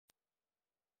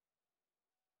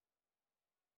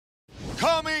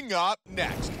Coming up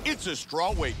next, it's a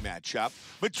strawweight matchup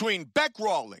between Bec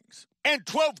Rawlings and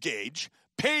 12-gauge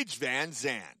Paige Van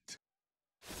Zant.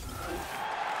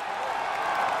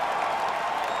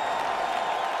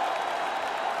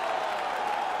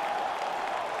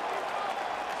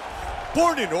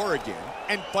 Born in Oregon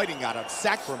and fighting out of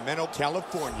Sacramento,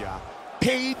 California,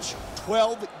 Paige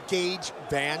 12-gauge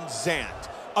Van Zant,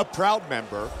 a proud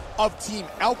member of Team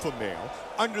Alpha Male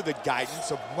under the guidance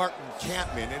of Martin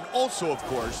Kampmann and also, of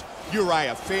course,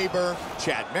 Uriah Faber,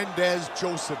 Chad Mendez,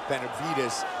 Joseph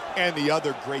Benavides, and the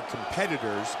other great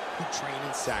competitors who train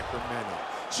in Sacramento.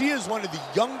 She is one of the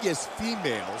youngest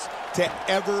females to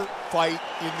ever fight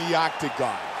in the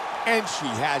octagon, and she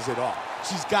has it all.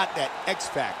 She's got that X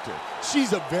factor.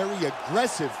 She's a very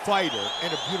aggressive fighter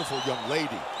and a beautiful young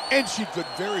lady, and she could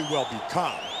very well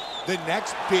become the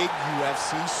next big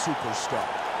UFC superstar.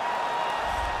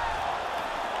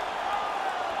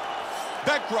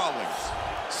 Bec Rawlings,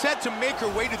 set to make her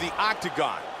way to the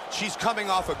octagon. She's coming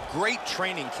off a great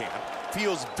training camp,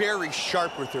 feels very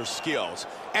sharp with her skills,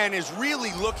 and is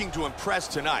really looking to impress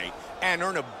tonight and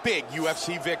earn a big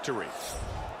UFC victory.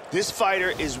 This fighter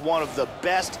is one of the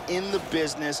best in the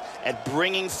business at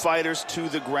bringing fighters to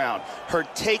the ground. Her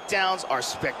takedowns are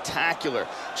spectacular.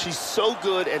 She's so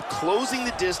good at closing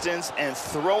the distance and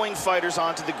throwing fighters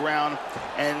onto the ground.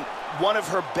 And one of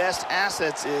her best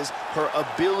assets is her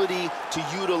ability to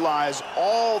utilize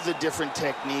all the different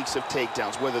techniques of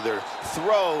takedowns, whether they're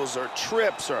throws or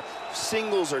trips or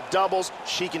singles or doubles.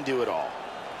 She can do it all.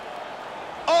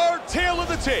 Our tale of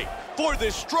the tape for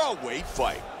this strawweight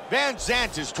fight. Van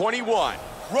Zant is 21.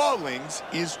 Rawlings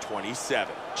is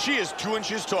 27. She is 2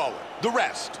 inches taller. The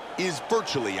rest is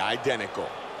virtually identical.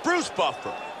 Bruce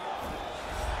Buffer.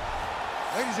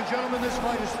 Ladies and gentlemen, this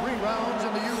fight is 3 rounds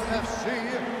in the UFC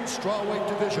strawweight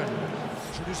division.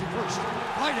 Introducing first,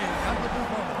 fighting out of the blue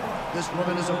corner. This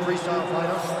woman is a freestyle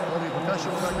fighter holding a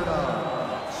professional record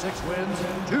of 6 wins,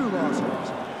 2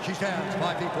 losses. She stands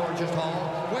 5 feet 4 inches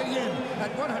tall, weighing in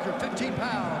at 115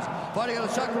 pounds, fighting out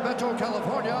of Sacramento,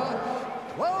 California,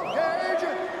 12-gauge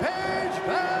Paige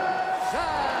Van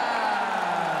Zant.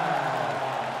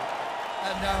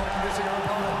 And now introducing her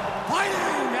opponent,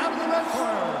 fighting out of the red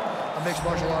corner, a mixed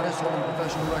martial artist holding a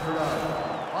professional record of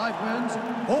 5 wins,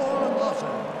 4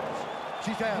 losses.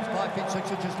 She stands 5 feet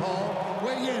 6 inches tall,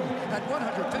 weighing in at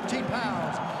 115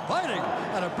 pounds, fighting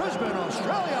out of Brisbane,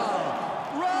 Australia,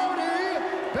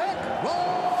 Bec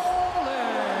Rawlings.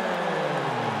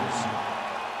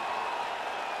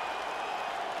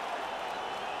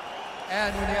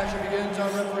 And when the action begins, our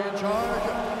referee in charge,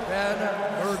 Dan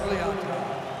Bergliata.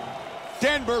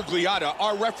 Dan Bergliata,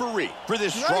 our referee for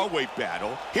this strawweight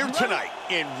battle here tonight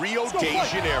in Rio de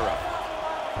Janeiro.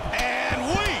 And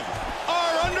we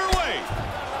are underway.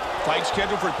 Fight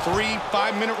scheduled for 3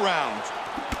 5-minute rounds.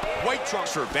 White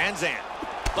trunks for Van Zant,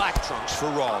 black trunks for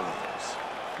Rawlings.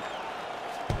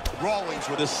 Rawlings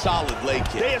with a solid leg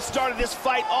kick. They have started this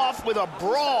fight off with a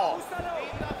brawl.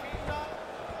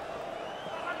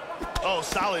 Oh,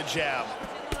 solid jab.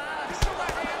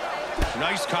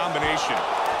 Nice combination.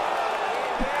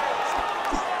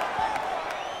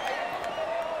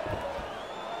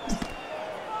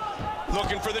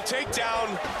 Looking for the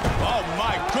takedown. Oh,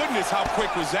 my goodness, how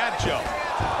quick was that, Joe?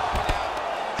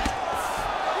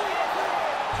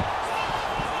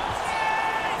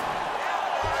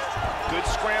 Good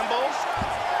scramble.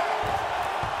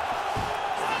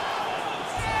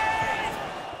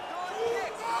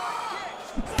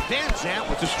 Van Zant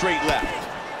with the straight left.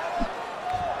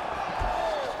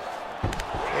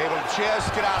 Able to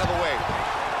just get out of the way.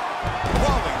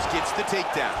 Rawlings gets the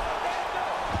takedown.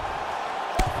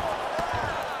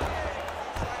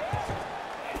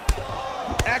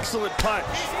 Excellent punch.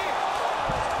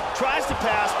 Tries to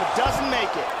pass, but doesn't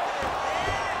make it.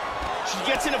 She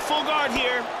gets in a full guard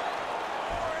here.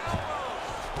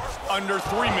 Under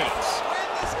 3 minutes.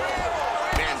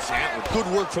 Van Zant with good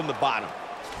work from the bottom.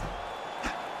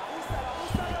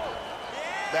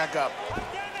 Back up.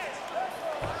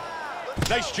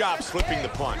 Nice job slipping the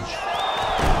punch.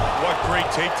 What great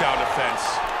takedown defense.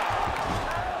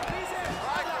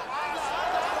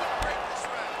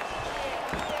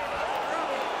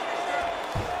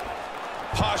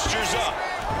 Postures up.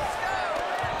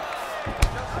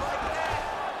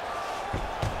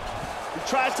 He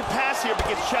tries to pass here, but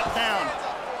gets shut down.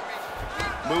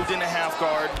 Moved into half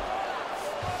guard.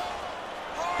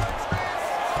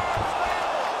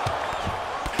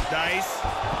 Nice.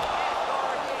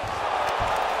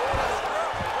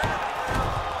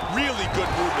 Really good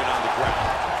movement on the ground.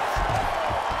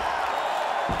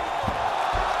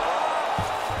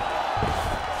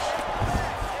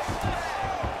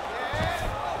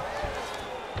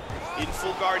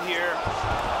 guard here.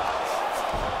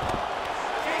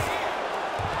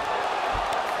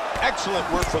 Excellent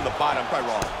work from the bottom by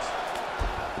Rawlings.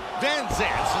 Van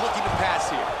Zant's looking to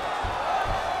pass here.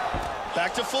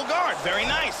 Back to full guard. Very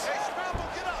nice.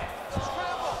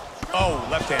 Oh,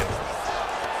 left-handed.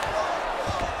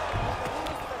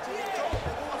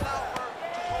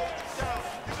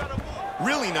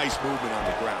 Really nice movement on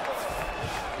the ground.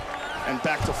 And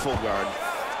back to full guard.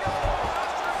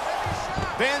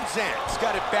 Van Zant's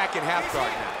got it back in half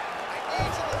guard now.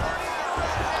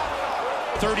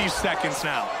 30 seconds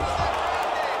now.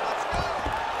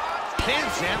 Van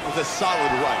Zant with a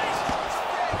solid right.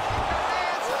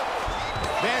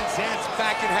 Van Zant's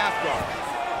back in half guard.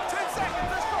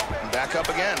 Back up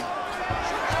again.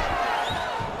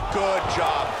 Good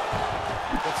job.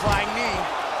 The flying knee.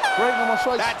 Great, no more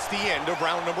strikes. That's the end of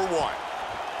round number 1. All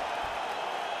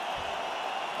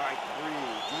right,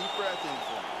 breathe. Deep breath in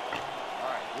for me. All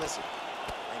right, listen.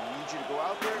 I need you to go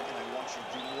out there, and I want you to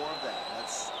do more of that.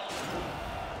 Let's...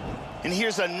 And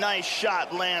here's a nice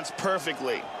shot, lands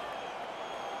perfectly.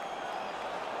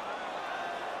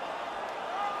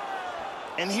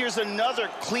 And here's another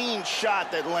clean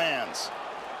shot that lands.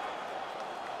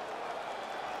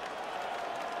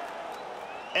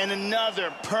 And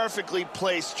another perfectly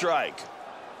placed strike.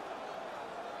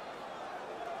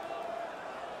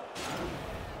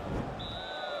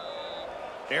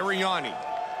 Ariani.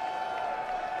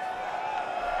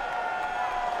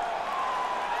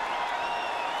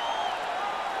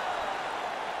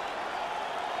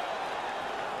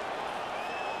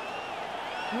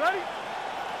 You ready?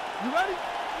 You ready?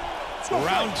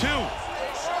 Round 2.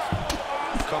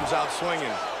 Comes out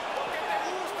swinging.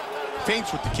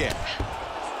 Feints with the kick.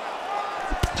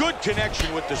 Good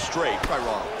connection with the straight by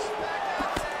Rawlings.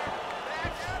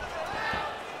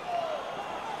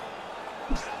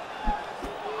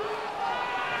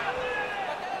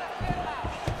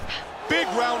 Big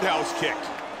roundhouse kick.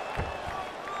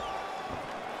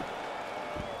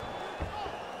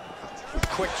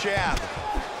 Quick jab.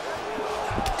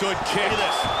 Good kick. Look at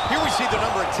this. Here we see the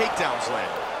number of takedowns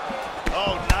land.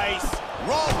 Oh, nice.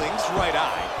 Rawlings' right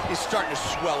eye is starting to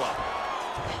swell up.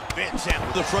 Van Zant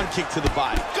with the front kick to the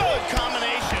body. Good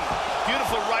combination.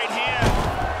 Beautiful right hand.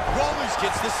 Rawlings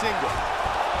gets the single.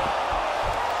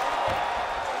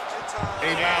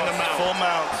 And the mount. Full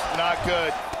mount. Not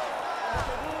good.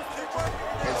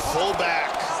 And full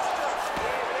back.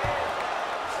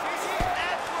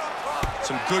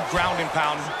 Some good ground and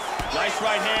pound. Nice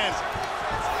right hand.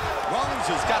 Rawlings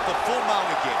has got the full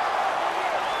mount again.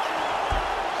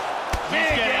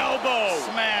 Big elbow.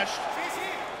 Smashed.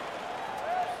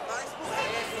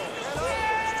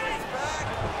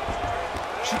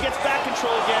 She gets back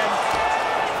control again.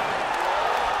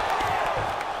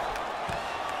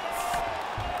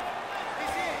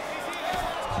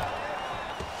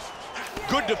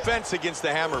 Good defense against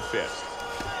the hammer fist.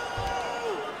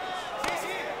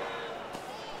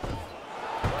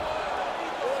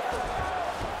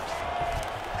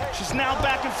 She's now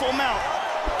back in full mount.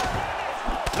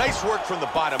 Nice work from the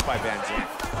bottom by Van Zant.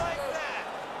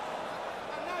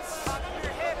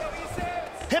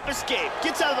 Hip escape.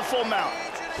 Gets out of the full mount.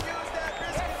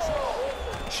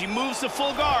 She moves to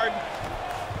full guard.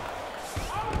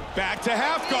 Back to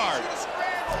half guard.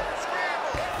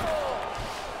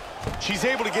 She's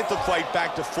able to get the fight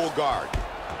back to full guard.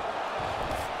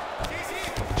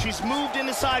 She's moved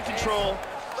into side control.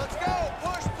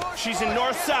 She's in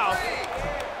north-south.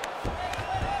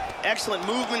 Excellent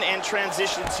movement and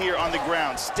transitions here on the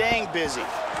ground. Staying busy.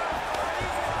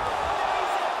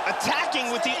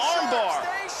 Attacking with the arm bar.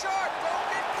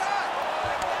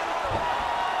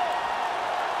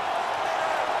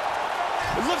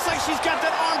 It looks like she's got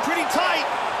that arm pretty tight.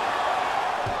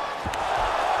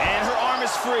 And her arm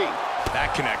is free.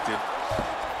 That connected.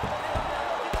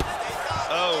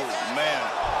 Oh, man.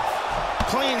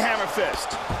 Clean hammer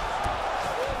fist.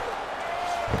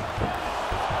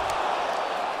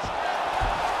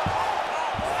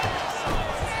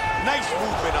 Nice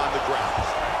movement on the ground.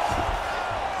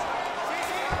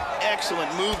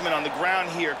 Excellent movement on the ground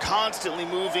here. Constantly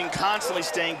moving, constantly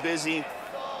staying busy.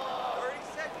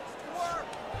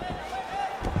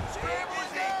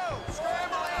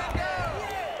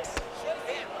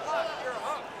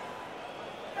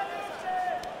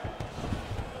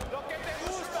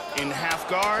 In half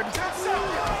guard.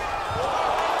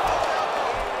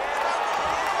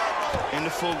 Into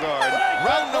full guard.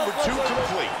 Round number 2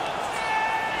 complete.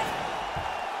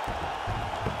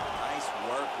 Nice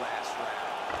work last round.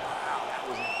 Wow, that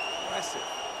was impressive.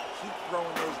 Keep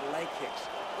throwing those leg kicks.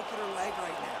 Look at her leg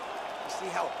right now. You see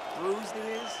how bruised it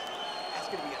is? That's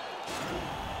gonna be a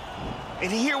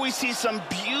And here we see some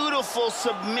beautiful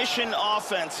submission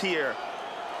offense here.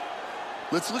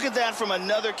 Let's look at that from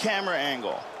another camera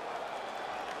angle.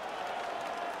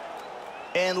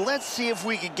 And let's see if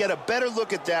we could get a better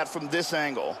look at that from this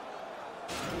angle.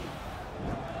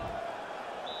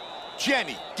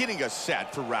 Jenny getting us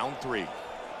set for round 3.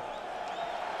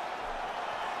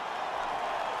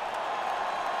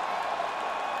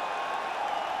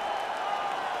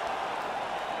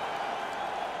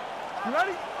 You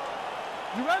ready?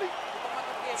 You ready?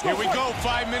 Here we go.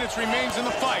 5 minutes remains in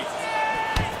the fight.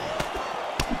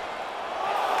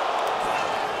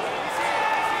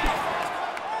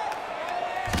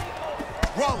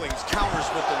 Rawlings counters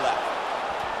with the left.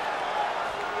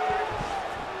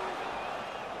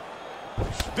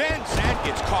 Van Zant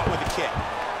gets caught with a kick.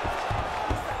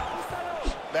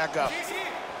 Back up.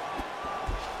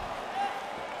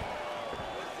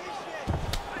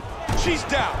 She's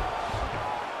down.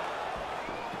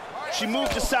 She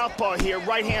moved to southpaw here,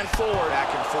 right hand forward.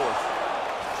 Back and forth.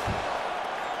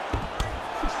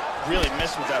 Really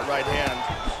missed with that right hand.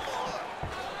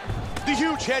 The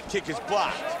huge head kick is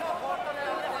blocked.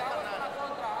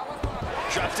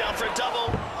 Drops down for a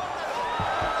double.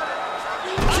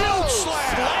 Huge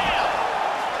slam.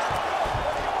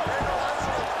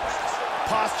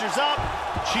 Postures up.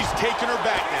 She's taking her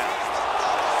back now.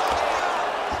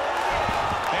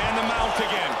 And the mount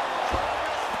again.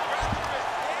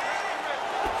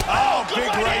 Oh, big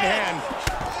right hand.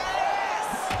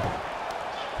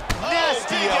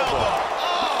 Nasty elbow.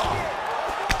 Oh.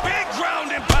 Big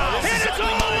ground and pound. This is And it's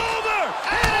all automatic. over.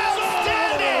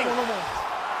 Outstanding.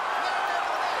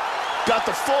 Got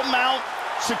the full mount,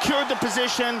 secured the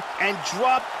position, and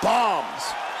dropped bombs.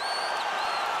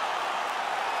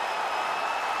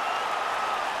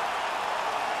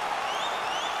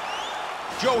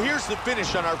 Joe, here's the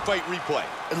finish on our fight replay.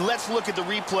 And let's look at the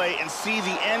replay and see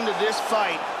the end of this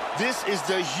fight. This is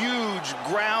the huge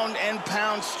ground and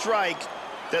pound strike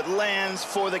that lands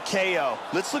for the KO.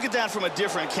 Let's look at that from a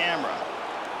different camera.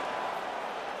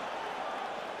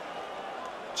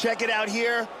 Check it out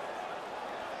here.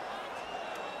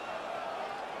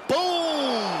 Boom!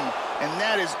 And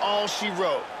that is all she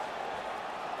wrote.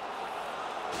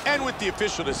 And with the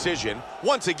official decision,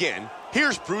 once again,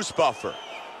 here's Bruce Buffer.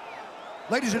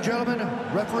 Ladies and gentlemen,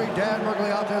 referee Dan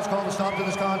Mergliata has called a stop to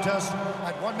this contest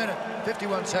at 1 minute,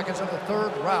 51 seconds of the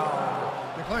 3rd round,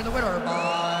 declaring the winner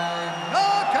by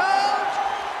knockout,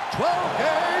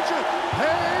 12-gauge,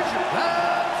 Paige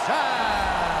Van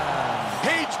Zant.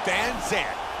 Paige Van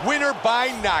Zant, winner by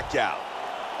knockout.